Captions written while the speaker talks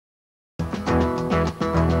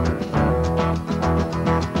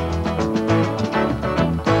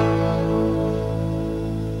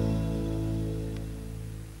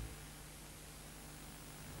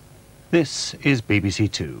This is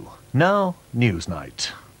BBC2, now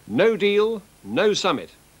Newsnight. No deal, no summit.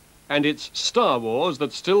 And it's Star Wars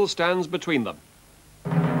that still stands between them.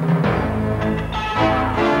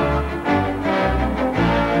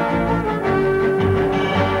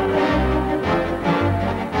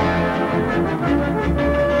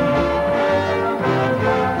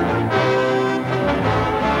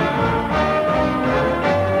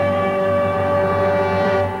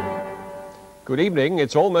 Good evening.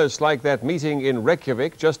 It's almost like that meeting in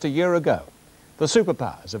Reykjavik just a year ago. The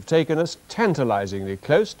superpowers have taken us tantalizingly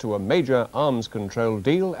close to a major arms control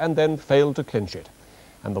deal and then failed to clinch it.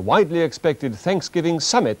 And the widely expected Thanksgiving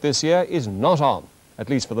summit this year is not on, at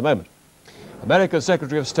least for the moment. America's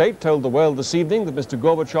Secretary of State told the world this evening that Mr.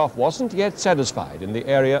 Gorbachev wasn't yet satisfied in the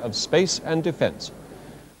area of space and defense.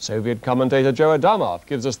 Soviet commentator Joe Adamov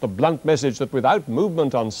gives us the blunt message that without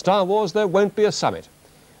movement on Star Wars, there won't be a summit.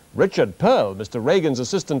 Richard Perle, Mr. Reagan's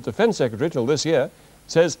Assistant Defense Secretary till this year,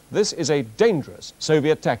 says this is a dangerous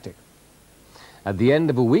Soviet tactic. At the end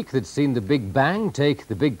of a week that's seen the big bang take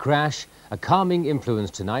the big crash, a calming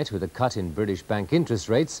influence tonight with a cut in British bank interest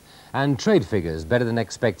rates and trade figures better than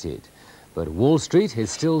expected. But Wall Street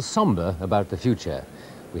is still somber about the future.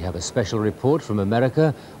 We have a special report from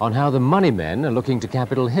America on how the money men are looking to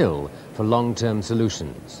Capitol Hill for long-term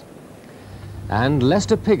solutions. And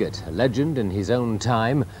Lester Piggott, a legend in his own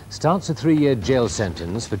time, starts a 3-year jail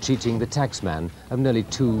sentence for cheating the taxman of nearly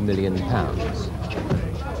 £2 million.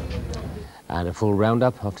 And a full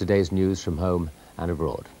roundup of today's news from home and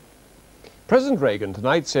abroad. President Reagan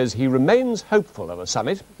tonight says he remains hopeful of a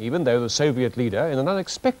summit, even though the Soviet leader, in an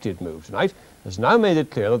unexpected move tonight, has now made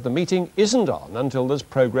it clear that the meeting isn't on until there's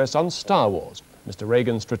progress on Star Wars, Mr.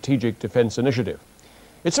 Reagan's strategic defense initiative.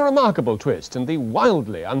 It's a remarkable twist in the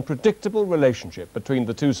wildly unpredictable relationship between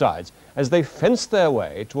the two sides as they fence their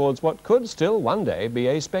way towards what could still one day be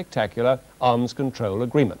a spectacular arms control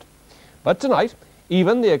agreement. But tonight,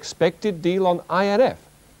 even the expected deal on INF,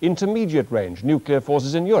 intermediate-range nuclear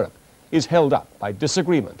forces in Europe, is held up by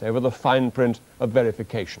disagreement over the fine print of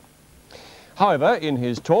verification. However, in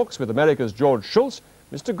his talks with America's George Shultz,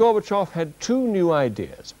 Mr. Gorbachev had two new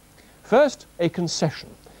ideas. First, a concession.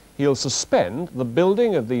 He'll suspend the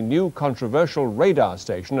building of the new controversial radar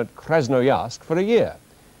station at Krasnoyarsk for a year.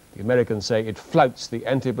 The Americans say it flouts the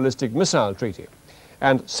anti-ballistic missile treaty.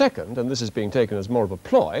 And second, and this is being taken as more of a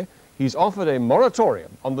ploy, he's offered a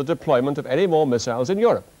moratorium on the deployment of any more missiles in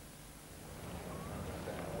Europe.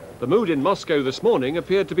 The mood in Moscow this morning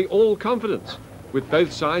appeared to be all confidence, with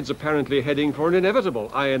both sides apparently heading for an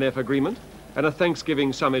inevitable INF agreement and a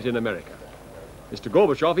Thanksgiving summit in America. Mr.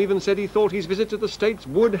 Gorbachev even said he thought his visit to the States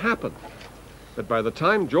would happen. But by the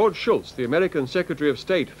time George Shultz, the American Secretary of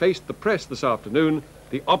State, faced the press this afternoon,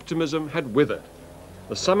 the optimism had withered.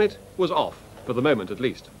 The summit was off, for the moment at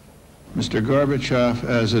least. Mr. Gorbachev,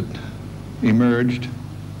 as it emerged,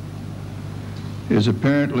 is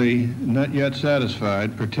apparently not yet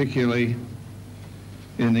satisfied, particularly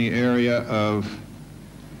in the area of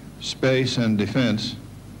space and defense,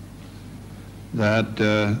 that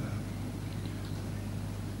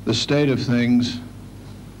the state of things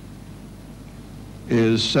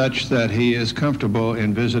is such that he is comfortable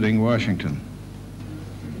in visiting Washington.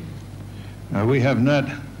 We have not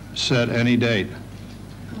set any date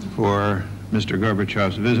for Mr.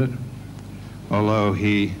 Gorbachev's visit, although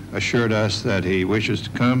he assured us that he wishes to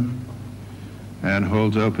come and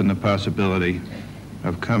holds open the possibility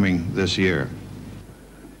of coming this year.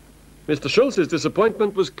 Mr. Shultz's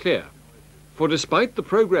disappointment was clear. For despite the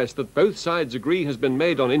progress that both sides agree has been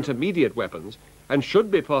made on intermediate weapons and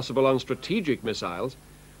should be possible on strategic missiles,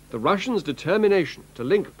 the Russians' determination to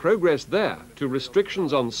link progress there to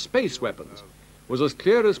restrictions on space weapons was as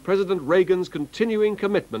clear as President Reagan's continuing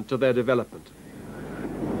commitment to their development.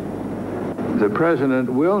 The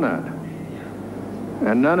President will not,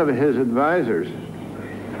 and none of his advisors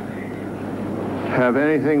have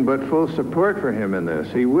anything but full support for him in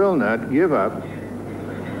this. He will not give up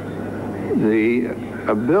the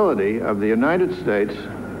ability of the United States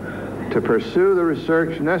to pursue the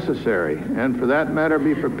research necessary, and for that matter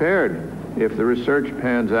be prepared, if the research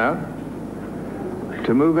pans out,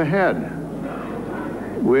 to move ahead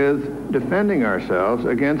with defending ourselves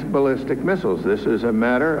against ballistic missiles. This is a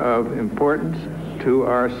matter of importance to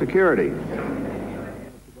our security.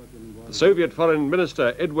 The Soviet Foreign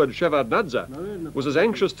Minister Eduard Shevardnadze was as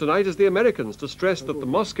anxious tonight as the Americans to stress that the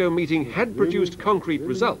Moscow meeting had produced concrete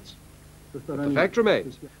results. But the fact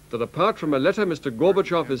remains that apart from a letter Mr.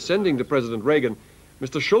 Gorbachev is sending to President Reagan,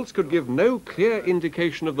 Mr. Shultz could give no clear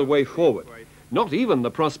indication of the way forward, not even the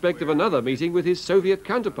prospect of another meeting with his Soviet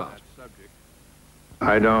counterpart.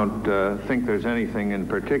 I don't think there's anything in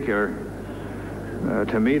particular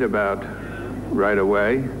to meet about right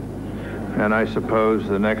away. And I suppose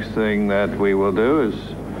the next thing that we will do is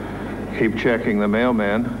keep checking the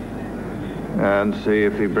mailman and see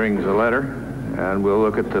if he brings a letter. And we'll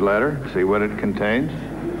look at the letter, see what it contains,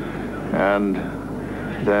 and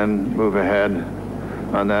then move ahead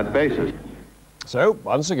on that basis. So,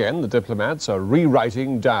 once again, the diplomats are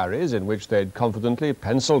rewriting diaries in which they'd confidently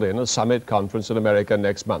penciled in a summit conference in America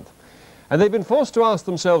next month. And they've been forced to ask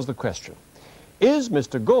themselves the question, is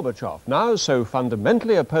Mr. Gorbachev now so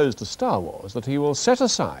fundamentally opposed to Star Wars that he will set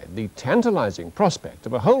aside the tantalizing prospect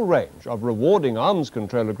of a whole range of rewarding arms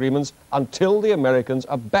control agreements until the Americans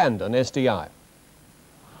abandon SDI?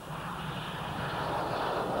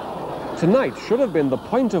 Tonight should have been the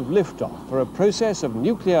point of liftoff for a process of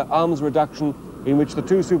nuclear arms reduction in which the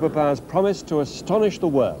two superpowers promised to astonish the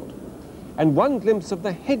world. And one glimpse of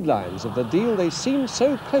the headlines of the deal they seem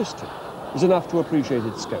so close to is enough to appreciate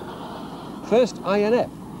its scope. First, INF.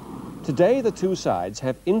 Today, the two sides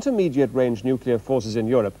have intermediate-range nuclear forces in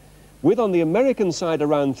Europe, with on the American side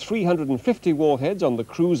around 350 warheads on the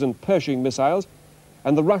cruise and Pershing missiles,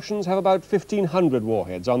 and the Russians have about 1,500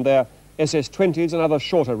 warheads on their SS-20s and other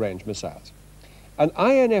shorter-range missiles. An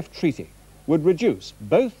INF treaty would reduce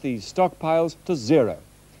both these stockpiles to zero,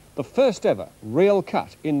 the first ever real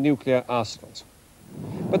cut in nuclear arsenals.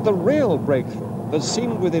 But the real breakthrough that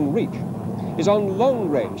seemed within reach is on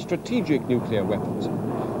long-range strategic nuclear weapons,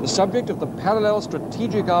 the subject of the parallel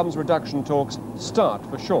strategic arms reduction talks, START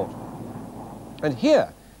for short. And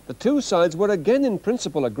here, the two sides were again in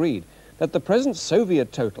principle agreed that the present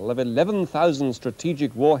Soviet total of 11,000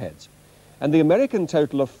 strategic warheads and the American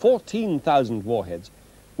total of 14,000 warheads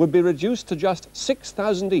would be reduced to just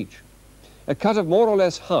 6,000 each, a cut of more or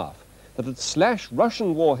less half that would slash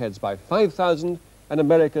Russian warheads by 5,000 and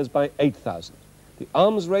America's by 8,000. The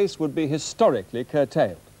arms race would be historically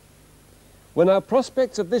curtailed. When our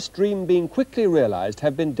prospects of this dream being quickly realized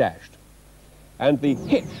have been dashed, and the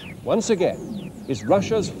hitch, once again, is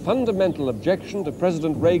Russia's fundamental objection to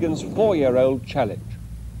President Reagan's 4-year-old challenge.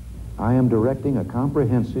 I am directing a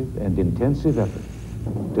comprehensive and intensive effort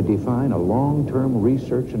to define a long-term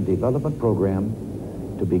research and development program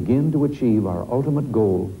to begin to achieve our ultimate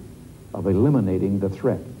goal of eliminating the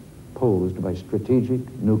threat posed by strategic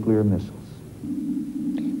nuclear missiles.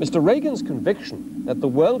 Mr. Reagan's conviction that the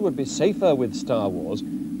world would be safer with Star Wars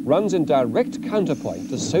runs in direct counterpoint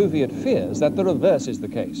to Soviet fears that the reverse is the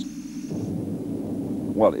case.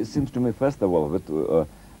 Well, it seems to me, first of all,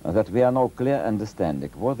 that we are now clear understanding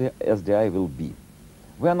what the SDI will be.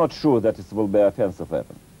 We are not sure that it will be an offensive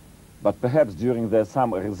weapon, but perhaps during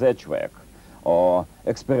some research work or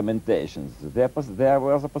experimentations, there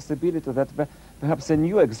was a possibility that perhaps a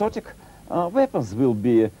new exotic weapons will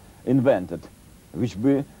be invented, which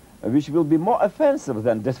will be more offensive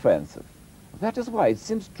than defensive. That is why it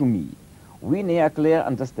seems to me we need a clear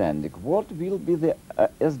understanding what will be the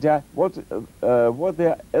SDI, what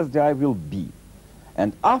the SDI will be,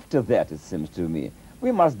 and after that, it seems to me,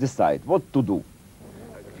 we must decide what to do.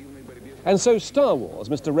 And so Star Wars,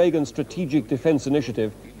 Mr. Reagan's strategic defense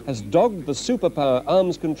initiative, has dogged the superpower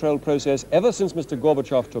arms control process ever since Mr.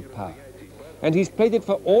 Gorbachev took power. And he's played it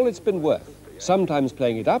for all it's been worth, sometimes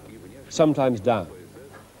playing it up, sometimes down.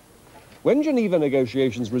 When Geneva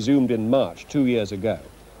negotiations resumed in March 2 years ago,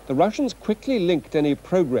 the Russians quickly linked any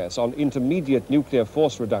progress on intermediate nuclear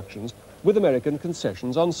force reductions with American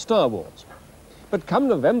concessions on Star Wars. But come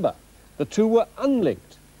November, the two were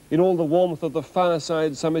unlinked in all the warmth of the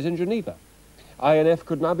Fireside Summit in Geneva. INF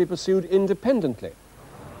could now be pursued independently,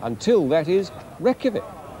 until, that is, Reykjavik,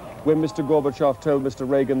 when Mr. Gorbachev told Mr.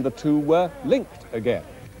 Reagan the two were linked again.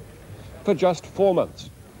 For just 4 months,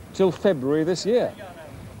 till February this year,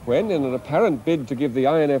 when, in an apparent bid to give the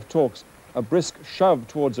INF talks a brisk shove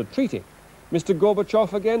towards a treaty, Mr.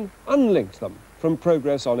 Gorbachev again unlinked them from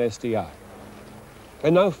progress on SDI.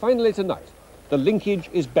 And now, finally tonight, the linkage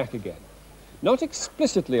is back again. Not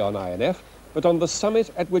explicitly on INF, but on the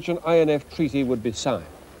summit at which an INF treaty would be signed.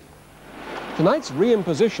 Tonight's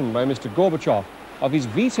reimposition by Mr. Gorbachev of his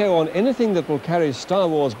veto on anything that will carry Star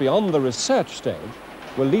Wars beyond the research stage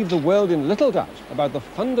will leave the world in little doubt about the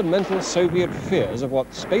fundamental Soviet fears of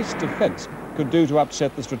what space defense could do to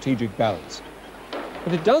upset the strategic balance.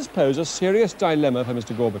 But it does pose a serious dilemma for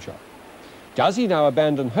Mr. Gorbachev. Does he now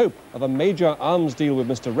abandon hope of a major arms deal with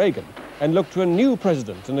Mr. Reagan and look to a new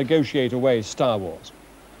president to negotiate away Star Wars?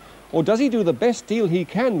 Or does he do the best deal he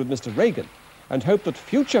can with Mr. Reagan and hope that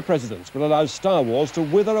future presidents will allow Star Wars to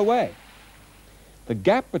wither away? The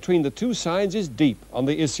gap between the two sides is deep on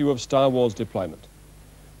the issue of Star Wars deployment.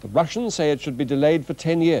 The Russians say it should be delayed for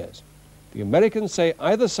 10 years. The Americans say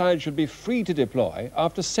either side should be free to deploy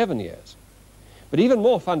after 7 years. But even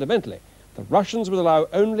more fundamentally, the Russians would allow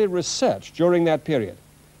only research during that period.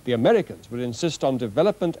 The Americans would insist on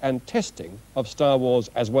development and testing of Star Wars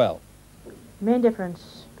as well. The main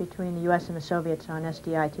difference between the U.S. and the Soviets on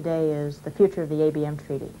SDI today is the future of the ABM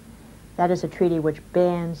treaty. That is a treaty which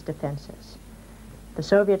bans defenses. The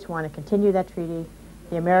Soviets want to continue that treaty.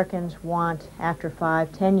 The Americans want, after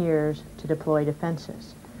 5-10 years, to deploy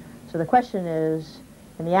defenses. So the question is,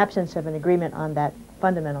 in the absence of an agreement on that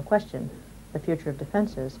fundamental question, the future of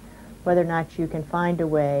defenses, whether or not you can find a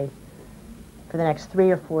way for the next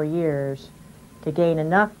 3 or 4 years to gain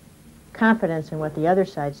enough confidence in what the other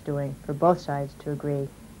side's doing for both sides to agree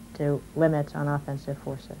to limits on offensive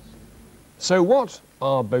forces. So what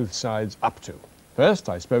are both sides up to? First,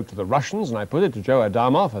 I spoke to the Russians and I put it to Joe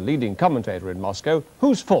Adamov, a leading commentator in Moscow,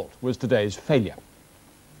 whose fault was today's failure.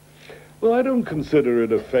 Well, I don't consider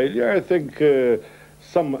it a failure. I think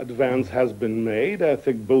some advance has been made. I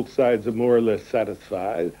think both sides are more or less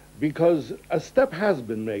satisfied because a step has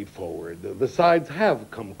been made forward. The sides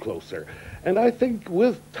have come closer. And I think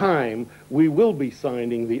with time, we will be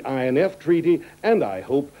signing the INF treaty and, I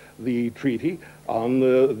hope, the treaty on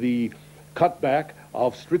the cutback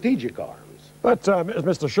of strategic arms. But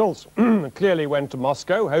Mr. Schultz clearly went to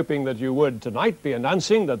Moscow hoping that you would tonight be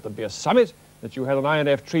announcing that there'd be a summit, that you had an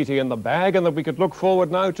INF treaty in the bag, and that we could look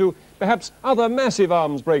forward now to perhaps other massive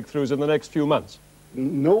arms breakthroughs in the next few months.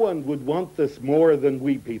 No one would want this more than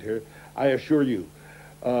we, Peter, I assure you.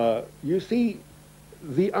 You see,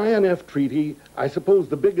 the INF treaty, I suppose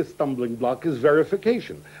the biggest stumbling block is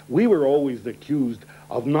verification. We were always accused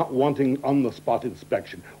of not wanting on-the-spot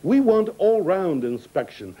inspection. We want all-round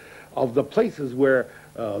inspection of the places where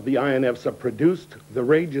the INFs are produced, the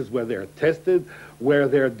ranges where they're tested, where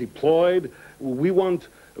they're deployed. We want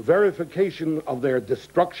verification of their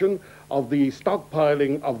destruction, of the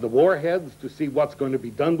stockpiling of the warheads to see what's going to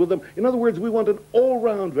be done with them. In other words, we want an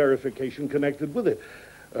all-round verification connected with it.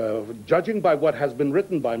 Judging by what has been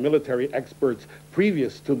written by military experts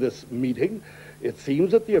previous to this meeting, it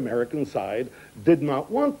seems that the American side did not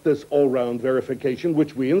want this all-round verification,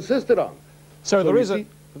 which we insisted on. So there is a...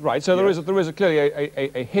 Right, so yes. there is clearly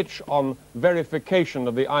a hitch on verification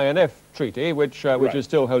of the INF treaty, which is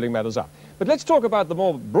still holding matters up. But let's talk about the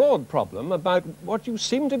more broad problem about what you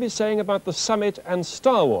seem to be saying about the summit and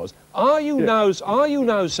Star Wars. Are you now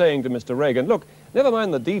saying to Mr. Reagan, look, never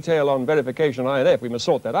mind the detail on verification INF, we must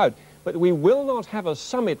sort that out, but we will not have a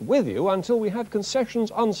summit with you until we have concessions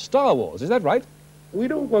on Star Wars, is that right? We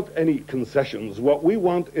don't want any concessions. What we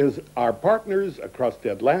want is our partners across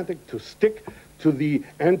the Atlantic to stick to the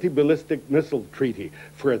anti-ballistic missile treaty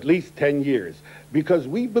for at least 10 years, because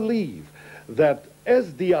we believe that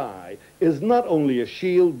SDI is not only a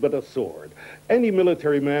shield but a sword. Any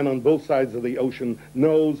military man on both sides of the ocean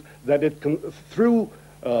knows that it can, through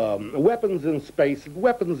weapons in space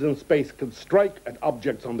can strike at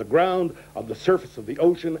objects on the ground, on the surface of the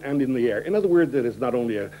ocean, and in the air. In other words, it is not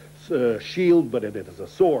only a shield, but it is a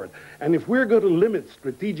sword. And if we're going to limit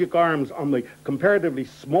strategic arms on the comparatively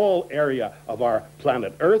small area of our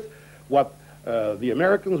planet Earth, what the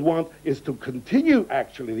Americans want is to continue,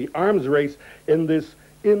 actually, the arms race in this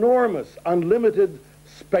enormous, unlimited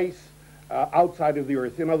space outside of the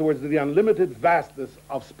Earth. In other words, the unlimited vastness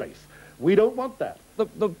of space. We don't want that.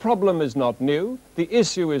 The problem is not new. The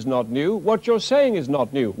issue is not new. What you're saying is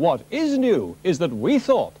not new. What is new is that we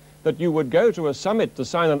thought that you would go to a summit to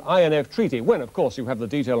sign an INF treaty, when, of course, you have the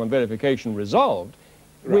detail and verification resolved,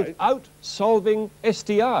 right, without solving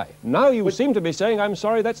SDI. Now you seem to be saying, I'm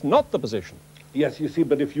sorry, that's not the position. Yes, you see,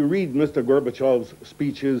 but if you read Mr. Gorbachev's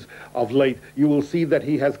speeches of late, you will see that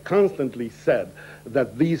he has constantly said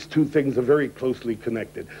that these two things are very closely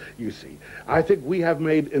connected, you see. I think we have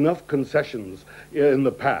made enough concessions in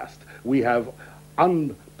the past. We have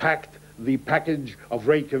unpacked the package of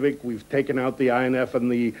Reykjavik. We've taken out the INF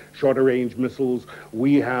and the shorter-range missiles.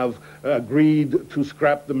 We have agreed to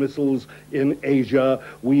scrap the missiles in Asia.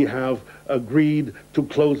 We have agreed to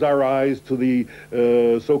close our eyes to the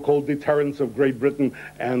so-called deterrence of Great Britain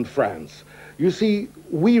and France. You see,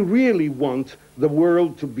 we really want the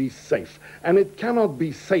world to be safe, and it cannot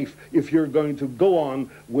be safe if you're going to go on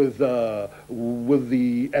with the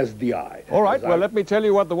SDI. All right, well, let me tell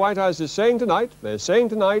you what the White House is saying tonight. They're saying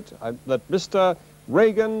tonight that Mr.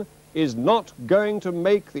 Reagan is not going to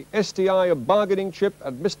make the SDI a bargaining chip,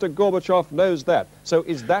 and Mr. Gorbachev knows that. So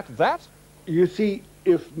is that that? You see,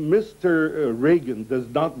 if Mr. Reagan does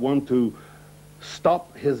not want to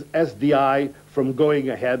stop his SDI from going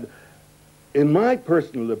ahead, in my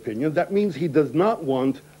personal opinion, that means he does not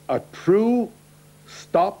want a true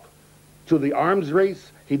stop to the arms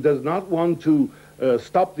race. He does not want to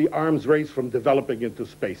stop the arms race from developing into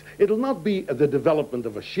space. It'll not be the development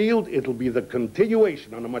of a shield, it'll be the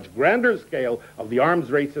continuation on a much grander scale of the arms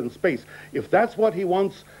race in space. If that's what he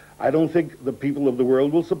wants, I don't think the people of the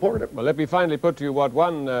world will support it. Well, let me finally put to you what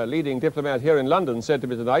one leading diplomat here in London said to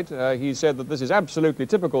me tonight. He said that this is absolutely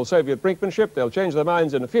typical Soviet brinkmanship. They'll change their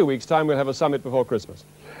minds in a few weeks' time. We'll have a summit before Christmas.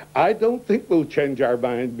 I don't think we'll change our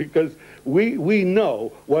mind, because we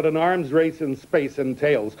know what an arms race in space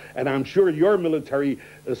entails, and I'm sure your military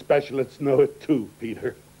specialists know it too,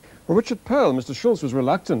 Peter. Well, Richard Pearl, Mr. Schultz was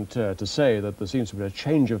reluctant to say that there seems to be a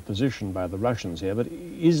change of position by the Russians here, but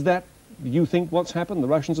is that, you think, what's happened? The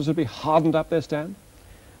Russians have simply hardened up their stand?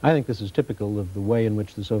 I think this is typical of the way in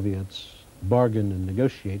which the Soviets bargain and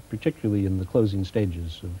negotiate, particularly in the closing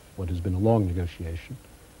stages of what has been a long negotiation.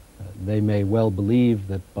 They may well believe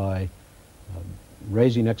that by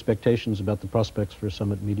raising expectations about the prospects for a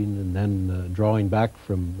summit meeting and then drawing back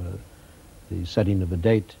from the setting of a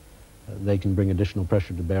date, they can bring additional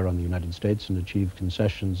pressure to bear on the United States and achieve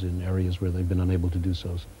concessions in areas where they've been unable to do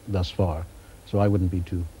so thus far. So I wouldn't be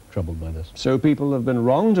too troubled by this. So people have been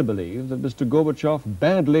wrong to believe that Mr. Gorbachev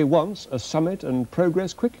badly wants a summit and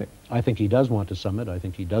progress quickly. I think he does want a summit. I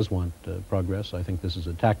think he does want progress. I think this is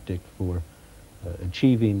a tactic for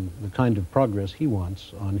achieving the kind of progress he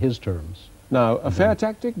wants on his terms. Now, a fair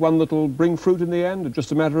tactic, one that'll bring fruit in the end,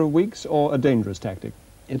 just a matter of weeks, or a dangerous tactic?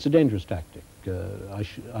 It's a dangerous tactic.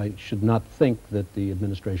 I should not think that the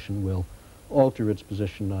administration will alter its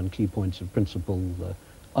position on key points of principle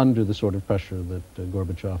under the sort of pressure that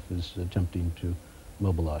Gorbachev is attempting to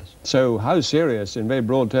mobilize. So how serious, in very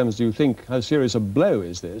broad terms, do you think, how serious a blow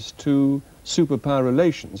is this to superpower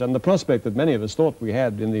relations and the prospect that many of us thought we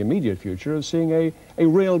had in the immediate future of seeing a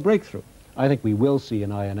real breakthrough? I think we will see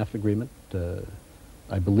an INF agreement.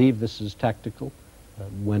 I believe this is tactical.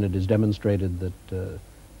 When it is demonstrated that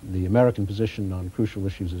the American position on crucial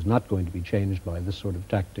issues is not going to be changed by this sort of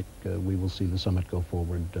tactic, we will see the summit go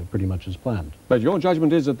forward pretty much as planned. But your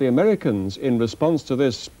judgment is that the Americans, in response to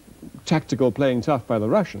this tactical playing tough by the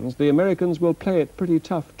Russians, the Americans will play it pretty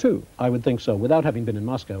tough too? I would think so. Without having been in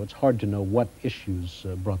Moscow, it's hard to know what issues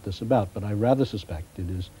brought this about, but I rather suspect it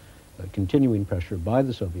is continuing pressure by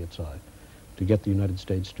the Soviet side to get the United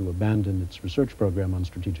States to abandon its research program on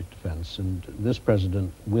strategic defense, and this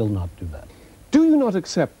president will not do that. Do you not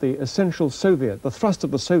accept the essential Soviet, the thrust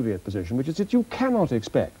of the Soviet position, which is that you cannot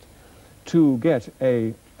expect to get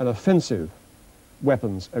an offensive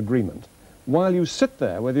weapons agreement while you sit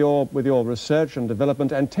there with your research and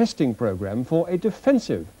development and testing program for a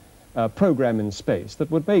defensive program in space that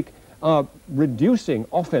would make our reducing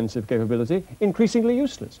offensive capability increasingly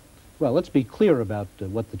useless? Well, let's be clear about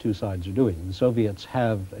what the two sides are doing. The Soviets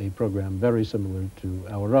have a program very similar to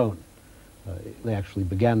our own. They actually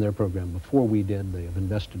began their program before we did. They have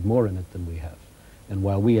invested more in it than we have. And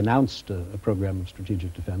while we announced a program of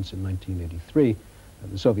strategic defense in 1983,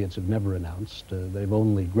 the Soviets have never announced. They've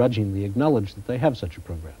only grudgingly acknowledged that they have such a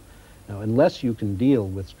program. Now, unless you can deal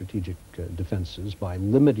with strategic defenses by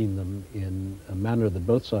limiting them in a manner that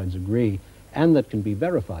both sides agree and that can be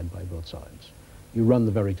verified by both sides, you run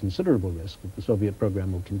the very considerable risk that the Soviet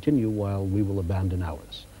program will continue while we will abandon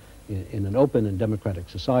ours. In an open and democratic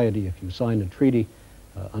society, if you sign a treaty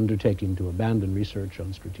undertaking to abandon research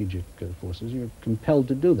on strategic forces, you're compelled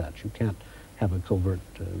to do that. You can't have a covert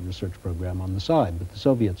research program on the side. But the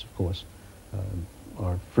Soviets, of course,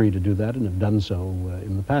 are free to do that and have done so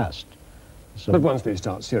in the past. So, but once they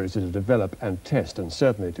start seriously to develop and test and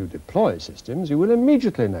certainly to deploy systems, you will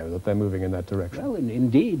immediately know that they're moving in that direction. Well,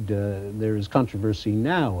 indeed, there is controversy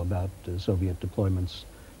now about Soviet deployments,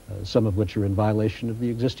 some of which are in violation of the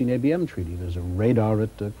existing ABM treaty. There's a radar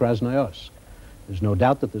at Krasnoyarsk. There's no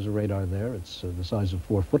doubt that there's a radar there. It's the size of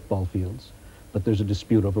 4 football fields. But there's a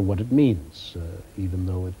dispute over what it means, even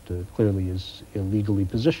though it clearly is illegally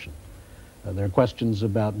positioned. There are questions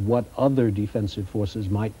about what other defensive forces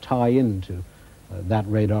might tie into that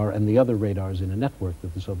radar and the other radars in a network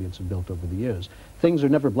that the Soviets have built over the years. Things are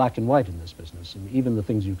never black and white in this business, and even the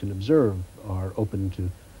things you can observe are open to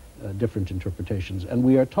different interpretations. And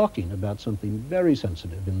we are talking about something very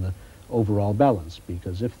sensitive in the overall balance,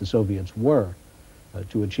 because if the Soviets were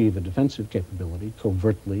to achieve a defensive capability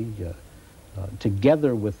covertly,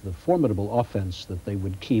 together with the formidable offense that they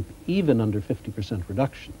would keep even under 50%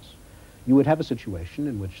 reductions, you would have a situation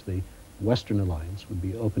in which the Western alliance would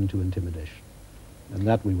be open to intimidation. And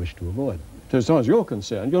that we wish to avoid. So as far as you're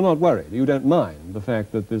concerned, you're not worried. You don't mind the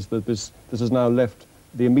fact that this has now left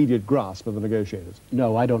the immediate grasp of the negotiators?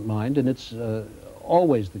 No, I don't mind. And it's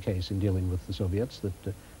always the case in dealing with the Soviets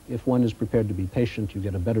that if one is prepared to be patient, you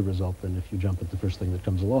get a better result than if you jump at the first thing that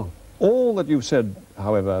comes along. All that you've said,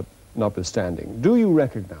 however, notwithstanding, do you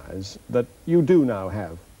recognize that you do now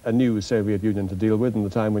have a new Soviet Union to deal with in the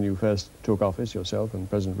time when you first took office yourself and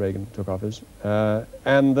President Reagan took office,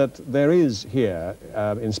 and that there is here,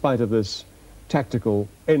 in spite of this tactical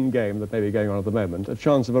end game that may be going on at the moment, a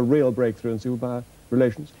chance of a real breakthrough in superpower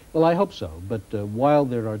relations? Well, I hope so, but while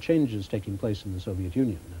there are changes taking place in the Soviet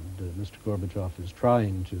Union, and Mr. Gorbachev is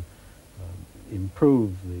trying to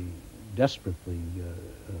improve the desperately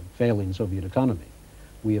failing Soviet economy,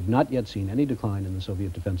 we have not yet seen any decline in the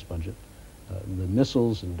Soviet defense budget. The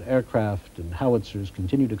missiles and aircraft and howitzers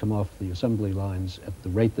continue to come off the assembly lines at the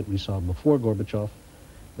rate that we saw before Gorbachev.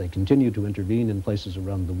 They continue to intervene in places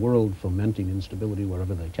around the world, fomenting instability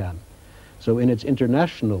wherever they can. So in its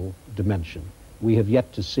international dimension, we have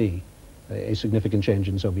yet to see a significant change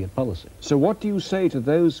in Soviet policy. So what do you say to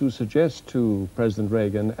those who suggest to President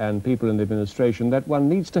Reagan and people in the administration that one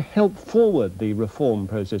needs to help forward the reform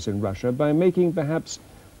process in Russia by making perhaps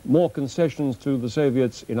more concessions to the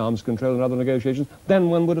Soviets in arms control and other negotiations than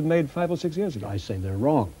one would have made 5 or 6 years ago? I say they're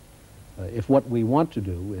wrong. If what we want to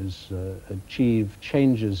do is achieve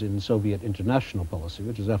changes in Soviet international policy,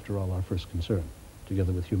 which is after all our first concern,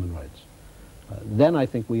 together with human rights, then I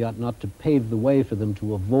think we ought not to pave the way for them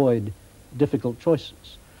to avoid difficult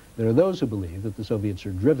choices. There are those who believe that the Soviets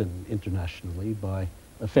are driven internationally by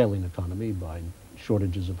a failing economy, by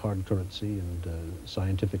shortages of hard currency and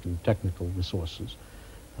scientific and technical resources.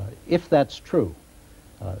 If that's true,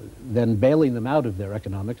 then bailing them out of their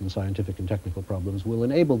economic and scientific and technical problems will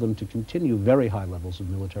enable them to continue very high levels of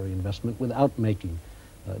military investment without making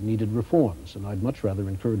needed reforms. And I'd much rather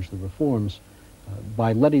encourage the reforms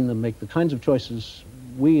by letting them make the kinds of choices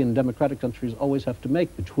we in democratic countries always have to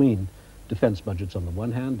make between defense budgets on the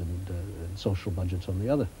one hand and social budgets on the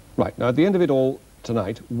other. Right. Now, at the end of it all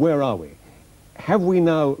tonight, where are we? Have we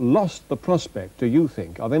now lost the prospect, do you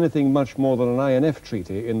think, of anything much more than an INF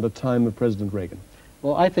treaty in the time of President Reagan?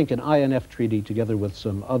 Well, I think an INF treaty, together with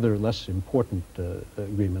some other less important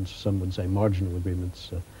agreements, some would say marginal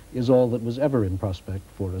agreements, is all that was ever in prospect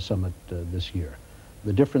for a summit this year.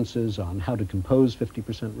 The differences on how to compose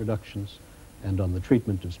 50% reductions and on the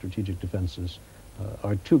treatment of strategic defenses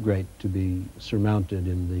are too great to be surmounted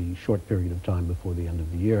in the short period of time before the end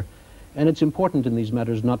of the year. And it's important in these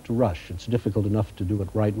matters not to rush. It's difficult enough to do it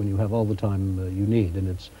right when you have all the time you need, and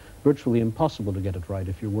it's virtually impossible to get it right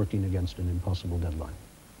if you're working against an impossible deadline.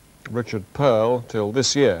 Richard Pearl, till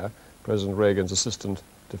this year, President Reagan's Assistant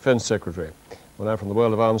Defense Secretary. Well, now from the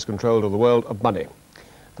world of arms control to the world of money.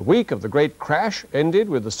 The week of the great crash ended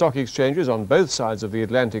with the stock exchanges on both sides of the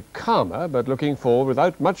Atlantic calmer, but looking forward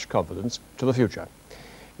without much confidence to the future.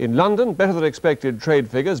 In London, better than expected trade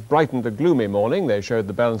figures brightened a gloomy morning. They showed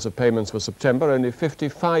the balance of payments for September only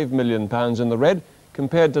 £55 million in the red,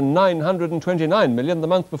 compared to $929 million the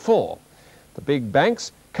month before. The big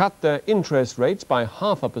banks cut their interest rates by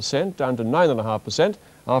 0.5% down to 9.5%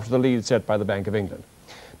 after the lead set by the Bank of England.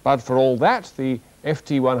 But for all that, the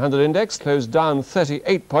FT100 index closed down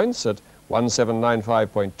 38 points at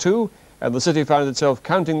 1795.2, and the city found itself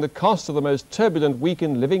counting the cost of the most turbulent week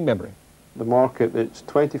in living memory. The market, it's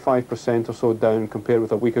 25% or so down compared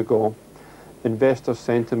with a week ago. Investor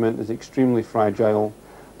sentiment is extremely fragile.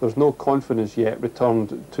 There's no confidence yet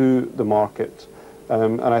returned to the market.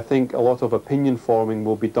 And I think a lot of opinion forming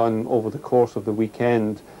will be done over the course of the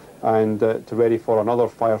weekend and to ready for another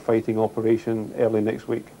firefighting operation early next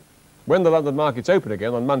week. When the London markets open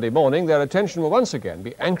again on Monday morning, their attention will once again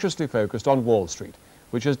be anxiously focused on Wall Street,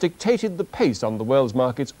 which has dictated the pace on the world's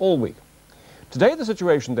markets all week. Today, the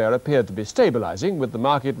situation there appeared to be stabilizing, with the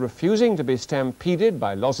market refusing to be stampeded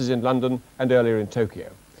by losses in London and earlier in Tokyo.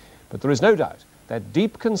 But there is no doubt that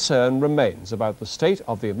deep concern remains about the state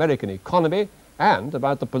of the American economy and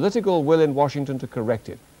about the political will in Washington to correct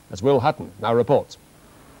it, as Will Hutton now reports.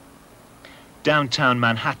 Downtown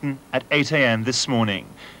Manhattan at 8 a.m. this morning.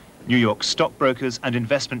 New York stockbrokers and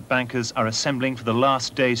investment bankers are assembling for the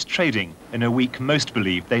last day's trading in a week most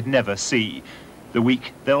believe they'd never see. The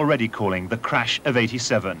week they're already calling the crash of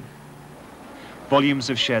 '87. Volumes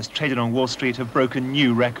of shares traded on Wall Street have broken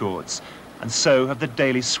new records, and so have the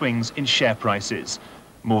daily swings in share prices,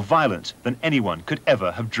 more violent than anyone could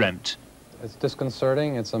ever have dreamt. It's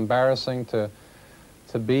disconcerting, it's embarrassing to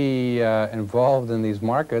be involved in these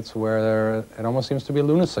markets where it almost seems to be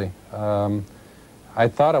lunacy. I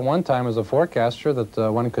thought at one time as a forecaster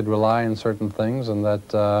that one could rely on certain things and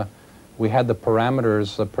that we had the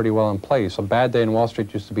parameters pretty well in place. A bad day in Wall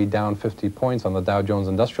Street used to be down 50 points on the Dow Jones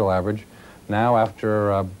Industrial Average. Now,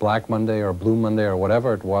 after Black Monday or Blue Monday or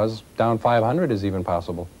whatever it was, down 500 is even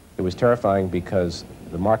possible. It was terrifying because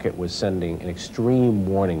the market was sending an extreme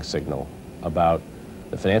warning signal about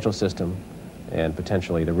the financial system and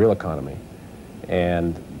potentially the real economy.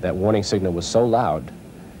 And that warning signal was so loud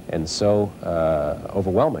and so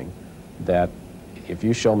overwhelming that if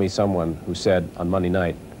you show me someone who said on Monday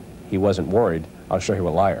night he wasn't worried, I'll show you a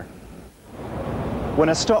liar. When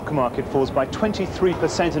a stock market falls by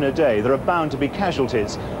 23% in a day, there are bound to be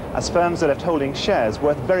casualties, as firms are left holding shares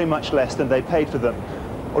worth very much less than they paid for them.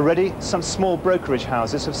 Already, some small brokerage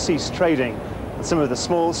houses have ceased trading, and some of the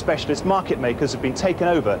small specialist market makers have been taken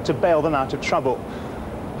over to bail them out of trouble.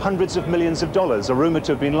 Hundreds of millions of dollars are rumoured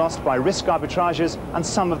to have been lost by risk arbitrages and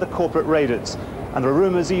some of the corporate raiders. And there are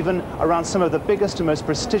rumours even around some of the biggest and most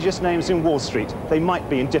prestigious names in Wall Street. They might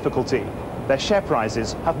be in difficulty. Their share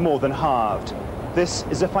prices have more than halved. This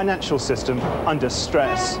is a financial system under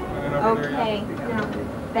stress. Okay.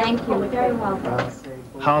 Thank you. Very welcome.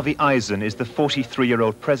 Harvey Eisen is the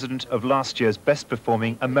 43-year-old president of last year's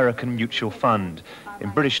best-performing American mutual fund. In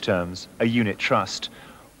British terms, a unit trust.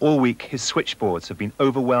 All week, his switchboards have been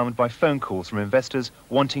overwhelmed by phone calls from investors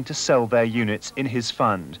wanting to sell their units in his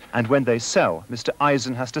fund. And when they sell, Mr.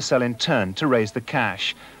 Eisen has to sell in turn to raise the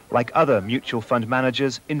cash. Like other mutual fund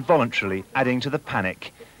managers, involuntarily adding to the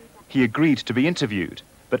panic. He agreed to be interviewed,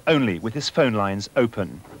 but only with his phone lines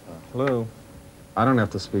open. Hello. I don't have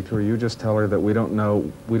to speak to her. You just tell her that we don't know,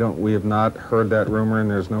 we have not heard that rumor, and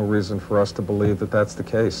there's no reason for us to believe that that's the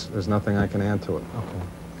case. There's nothing I can add to it.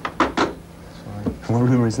 Okay. Sorry. What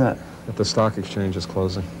rumor is that? That the stock exchange is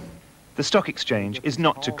closing. The stock exchange is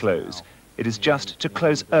not to close. It is just to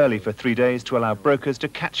close early for 3 days to allow brokers to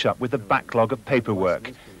catch up with the backlog of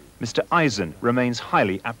paperwork. Mr. Eisen remains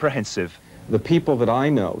highly apprehensive. The people that I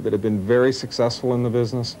know that have been very successful in the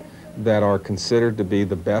business, that are considered to be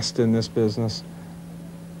the best in this business,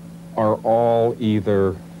 are all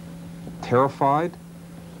either terrified,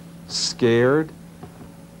 scared,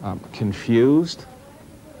 confused,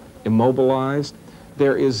 immobilized.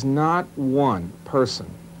 There is not one person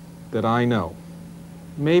that I know,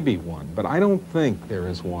 maybe one, but I don't think there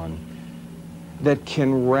is one, that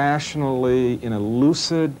can rationally, in a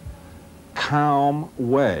lucid, calm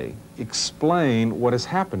way, explain what has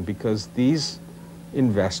happened, because these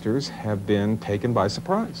investors have been taken by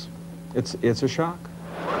surprise. It's a shock.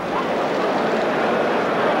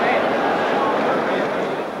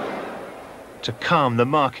 To calm the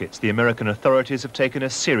markets, the American authorities have taken a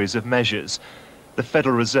series of measures. The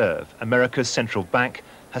Federal Reserve, America's central bank,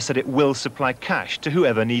 has said it will supply cash to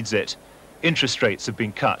whoever needs it. Interest rates have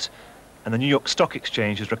been cut, and the New York Stock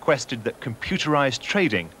Exchange has requested that computerized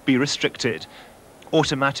trading be restricted.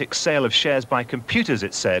 Automatic sale of shares by computers,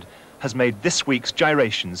 it said, has made this week's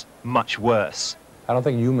gyrations much worse. I don't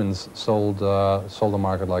think humans sold the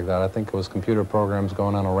market like that. I think it was computer programs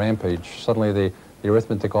going on a rampage. Suddenly the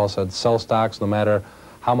arithmetic all said sell stocks no matter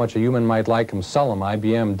how much a human might like them, sell them,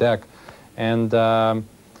 IBM, DEC.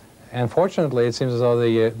 And fortunately, it seems as though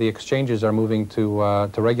the exchanges are moving to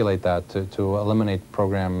regulate that, to eliminate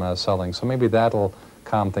program selling. So maybe that'll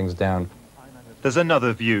calm things down. There's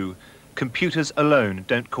another view. Computers alone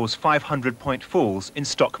don't cause 500-point falls in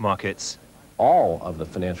stock markets. All of the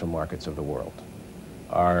financial markets of the world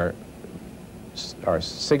are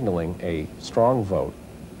signaling a strong vote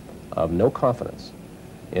of no confidence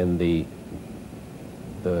in the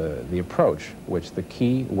approach which the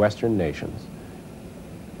key Western nations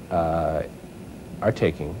are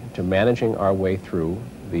taking to managing our way through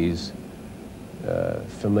these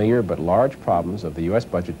familiar but large problems of the U.S.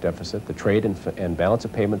 budget deficit, the trade and balance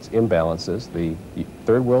of payments imbalances, the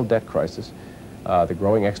third world debt crisis, the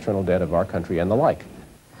growing external debt of our country, and the like.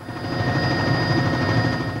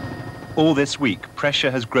 All this week,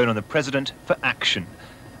 pressure has grown on the president for action.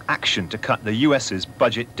 Action to cut the U.S.'s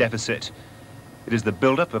budget deficit. It is the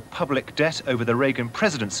build-up of public debt over the Reagan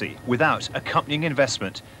presidency without accompanying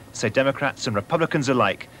investment, say Democrats and Republicans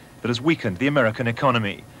alike, that has weakened the American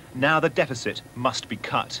economy. Now the deficit must be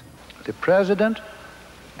cut. The President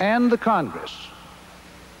and the Congress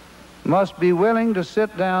must be willing to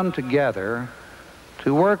sit down together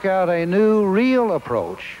to work out a new, real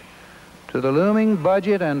approach to the looming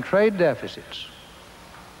budget and trade deficits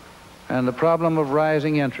and the problem of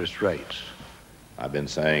rising interest rates. I've been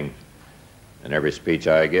saying in every speech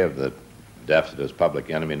I give that deficit is public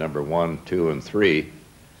enemy number 1, 2, and 3,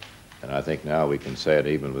 and I think now we can say it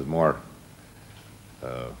even with more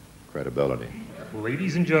credibility.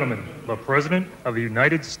 Ladies and gentlemen, the President of the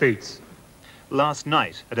United States. Last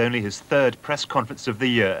night, at only his third press conference of the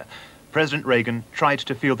year, President Reagan tried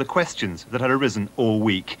to field the questions that had arisen all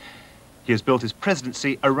week. He has built his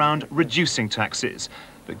presidency around reducing taxes,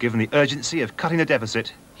 but given the urgency of cutting the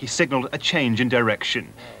deficit, he signaled a change in direction.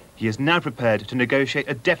 He is now prepared to negotiate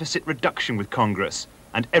a deficit reduction with Congress,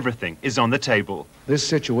 and everything is on the table. This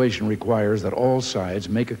situation requires that all sides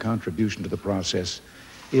make a contribution to the process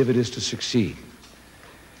if it is to succeed,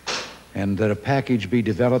 and that a package be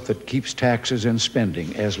developed that keeps taxes and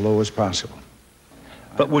spending as low as possible.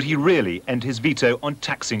 But would he really end his veto on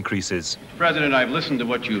tax increases? President, I've listened to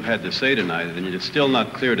what you've had to say tonight, and it is still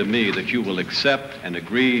not clear to me that you will accept and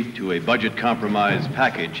agree to a budget compromise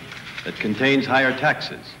package that contains higher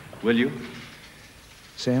taxes. Will you?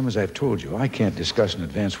 Sam, as I've told you, I can't discuss in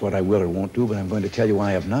advance what I will or won't do, but I'm going to tell you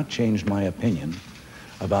I have not changed my opinion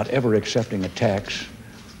about ever accepting a tax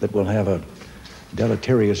that will have a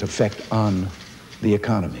deleterious effect on the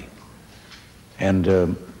economy.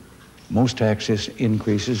 And most tax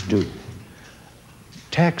increases do.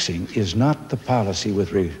 Taxing is not the policy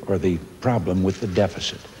or the problem with the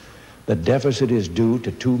deficit. The deficit is due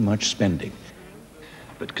to too much spending.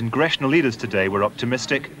 But congressional leaders today were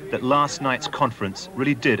optimistic that last night's conference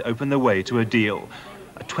really did open the way to a deal.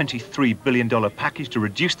 A $23 billion package to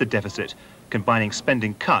reduce the deficit, combining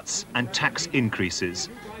spending cuts and tax increases.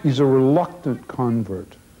 He's a reluctant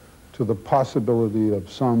convert to the possibility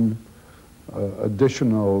of some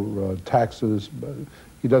additional taxes.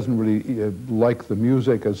 He doesn't really like the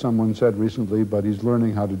music, as someone said recently, but he's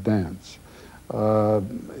learning how to dance.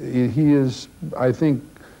 He is, I think,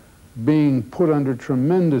 being put under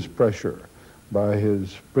tremendous pressure by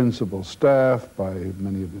his principal staff, by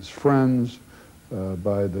many of his friends,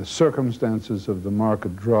 by the circumstances of the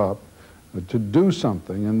market drop, to do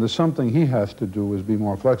something, and the something he has to do is be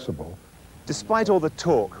more flexible. Despite all the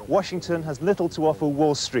talk, Washington has little to offer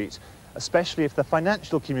Wall Street, especially if the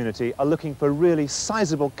financial community are looking for really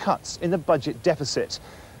sizable cuts in the budget deficit.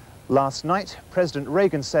 Last night, President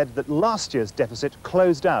Reagan said that last year's deficit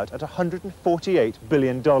closed out at $148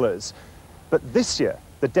 billion. But this year,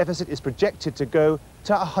 the deficit is projected to go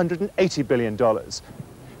to $180 billion.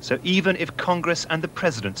 So even if Congress and the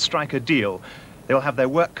President strike a deal, they'll have their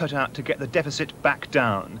work cut out to get the deficit back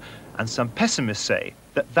down. And some pessimists say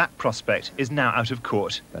that that prospect is now out of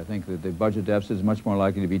court. I think that the budget deficit is much more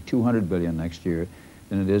likely to be $200 billion next year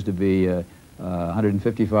than it is to be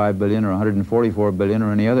 $155 billion or $144 billion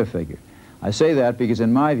or any other figure. I say that because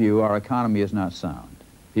in my view our economy is not sound.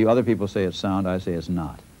 Other people say it's sound, I say it's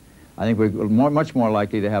not. I think we're much more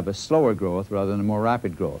likely to have a slower growth rather than a more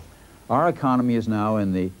rapid growth. Our economy is now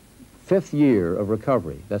in the 5th year of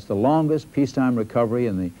recovery. That's the longest peacetime recovery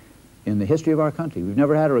in the history of our country. We've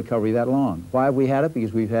never had a recovery that long. Why have we had it?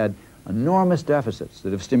 Because we've had enormous deficits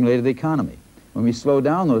that have stimulated the economy. When we slow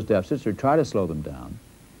down those deficits or try to slow them down,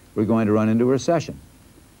 we're going to run into a recession.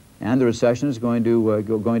 And the recession is going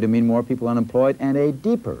to mean more people unemployed and a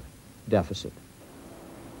deeper deficit.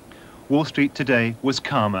 Wall Street today was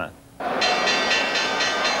calmer.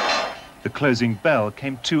 The closing bell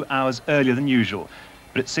came 2 hours earlier than usual,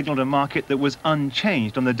 but it signaled a market that was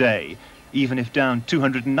unchanged on the day, even if down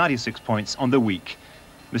 296 points on the week.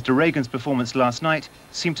 Mr. Reagan's performance last night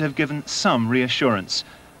seemed to have given some reassurance,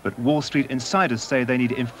 but Wall Street insiders say they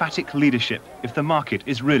need emphatic leadership if the market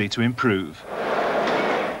is really to improve.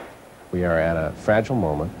 We are at a fragile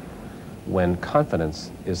moment when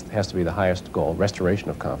confidence has to be the highest goal, restoration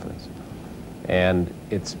of confidence. And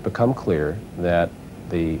it's become clear that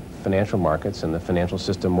the financial markets and the financial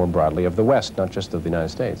system more broadly of the West, not just of the United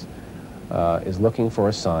States, is looking for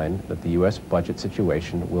a sign that the U.S. budget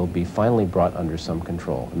situation will be finally brought under some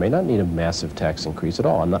control. It may not need a massive tax increase at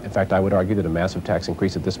all. In fact, I would argue that a massive tax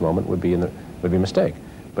increase at this moment would be a mistake.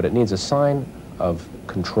 But it needs a sign of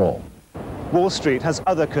control. Wall Street has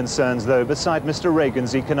other concerns, though, beside Mr.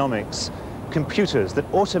 Reagan's economics. Computers that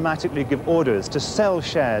automatically give orders to sell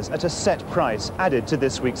shares at a set price added to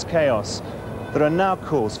this week's chaos. There are now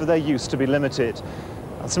calls for their use to be limited.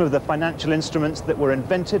 And some of the financial instruments that were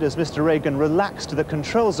invented as Mr. Reagan relaxed the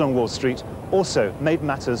controls on Wall Street also made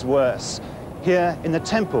matters worse. Here, in the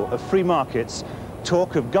temple of free markets,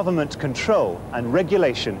 talk of government control and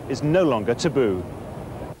regulation is no longer taboo.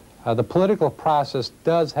 The political process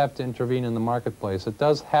does have to intervene in the marketplace. It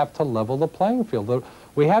does have to level the playing field.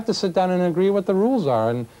 We have to sit down and agree what the rules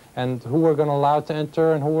are and who we're going to allow to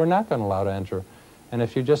enter and who we're not going to allow to enter. And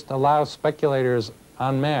if you just allow speculators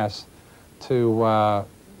en masse to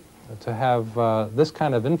have this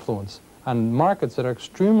kind of influence on markets that are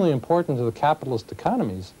extremely important to the capitalist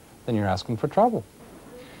economies, then you're asking for trouble.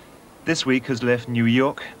 This week has left New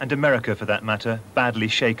York, and America for that matter, badly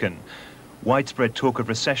shaken. Widespread talk of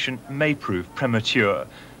recession may prove premature,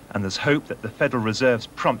 and there's hope that the Federal Reserve's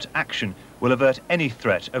prompt action will avert any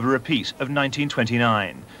threat of a repeat of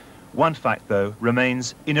 1929. One fact, though,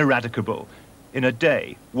 remains ineradicable. In a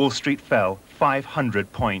day, Wall Street fell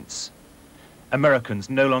 500 points. Americans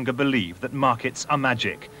no longer believe that markets are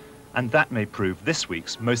magic. and that may prove this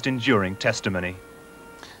week's most enduring testimony.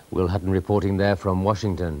 Will Hutton reporting there from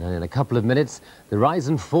Washington, and in a couple of minutes, the rise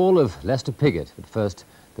and fall of Lester Piggott. But first,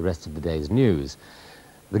 the rest of the day's news.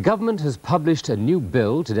 The government has published a new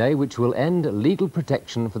bill today which will end legal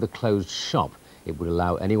protection for the closed shop. It would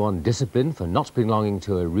allow anyone disciplined for not belonging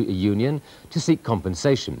to a union to seek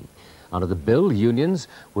compensation. Under the bill, unions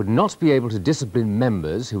would not be able to discipline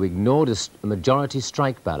members who ignored a majority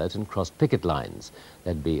strike ballot and crossed picket lines.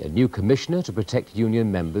 There'd be a new commissioner to protect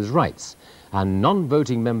union members' rights, and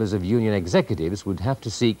non-voting members of union executives would have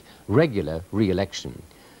to seek regular re-election.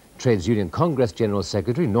 Trades Union Congress General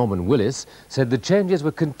Secretary Norman Willis said the changes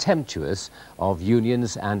were contemptuous of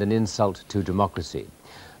unions and an insult to democracy.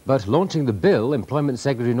 But launching the bill, Employment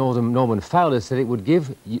Secretary Norman Fowler said it would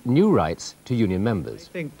give new rights to union members.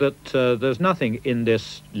 I think that there's nothing in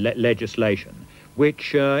this legislation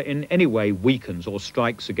which in any way weakens or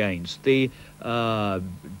strikes against the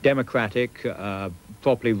democratic,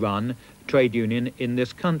 properly run trade union in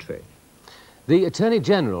this country. The Attorney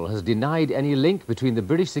General has denied any link between the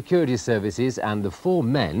British security services and the 4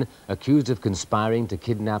 men accused of conspiring to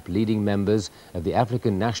kidnap leading members of the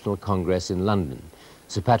African National Congress in London.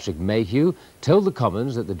 Sir Patrick Mayhew told the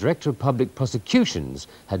Commons that the Director of Public Prosecutions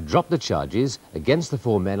had dropped the charges against the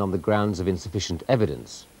 4 men on the grounds of insufficient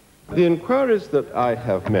evidence. The inquiries that I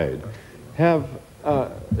have made have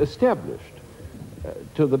established,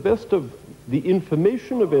 to the best of the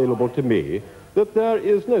information available to me, that there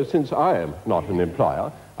is no, since I am not an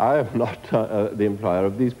employer, I am not the employer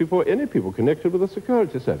of these people, or any people connected with the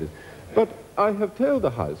security service. But I have told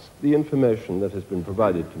the House the information that has been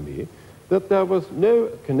provided to me, that there was no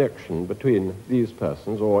connection between these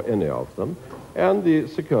persons, or any of them, and the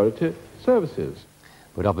security services.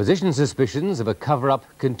 But opposition suspicions of a cover-up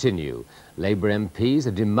continue. Labour MPs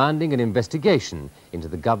are demanding an investigation into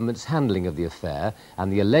the government's handling of the affair and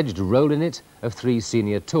the alleged role in it of 3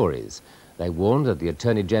 senior Tories. They warned that the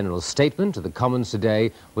Attorney General's statement to the Commons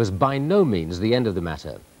today was by no means the end of the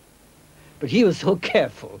matter. But he was so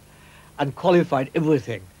careful and qualified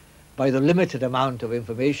everything by the limited amount of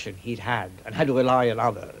information he'd had and had to rely on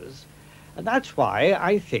others. And that's why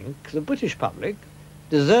I think the British public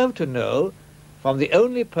deserve to know from the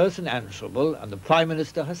only person answerable, and the Prime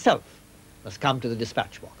Minister herself must come to the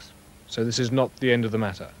dispatch box. So this is not the end of the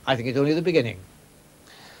matter? I think it's only the beginning.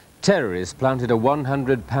 Terrorists planted a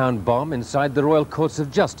 £100 bomb inside the Royal Courts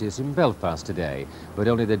of Justice in Belfast today, but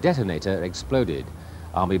only the detonator exploded.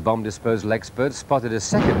 Army bomb disposal experts spotted a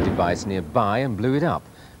second device nearby and blew it up,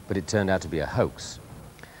 but it turned out to be a hoax.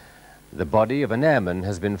 The body of an airman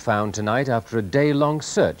has been found tonight after a day-long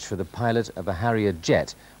search for the pilot of a Harrier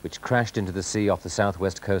jet which crashed into the sea off the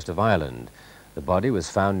southwest coast of Ireland. The body was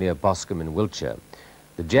found near Boscombe in Wiltshire.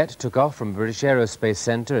 The jet took off from British Aerospace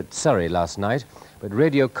Centre at Surrey last night, but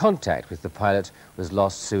radio contact with the pilot was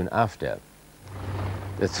lost soon after.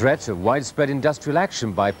 The threat of widespread industrial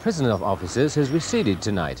action by prison officers has receded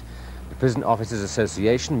tonight. The Prison Officers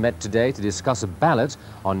Association met today to discuss a ballot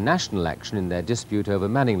on national action in their dispute over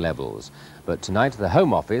manning levels. But tonight the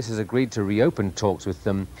Home Office has agreed to reopen talks with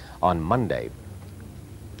them on Monday.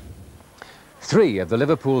 3 of the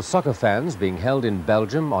Liverpool soccer fans being held in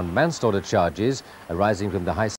Belgium on manslaughter charges arising from the high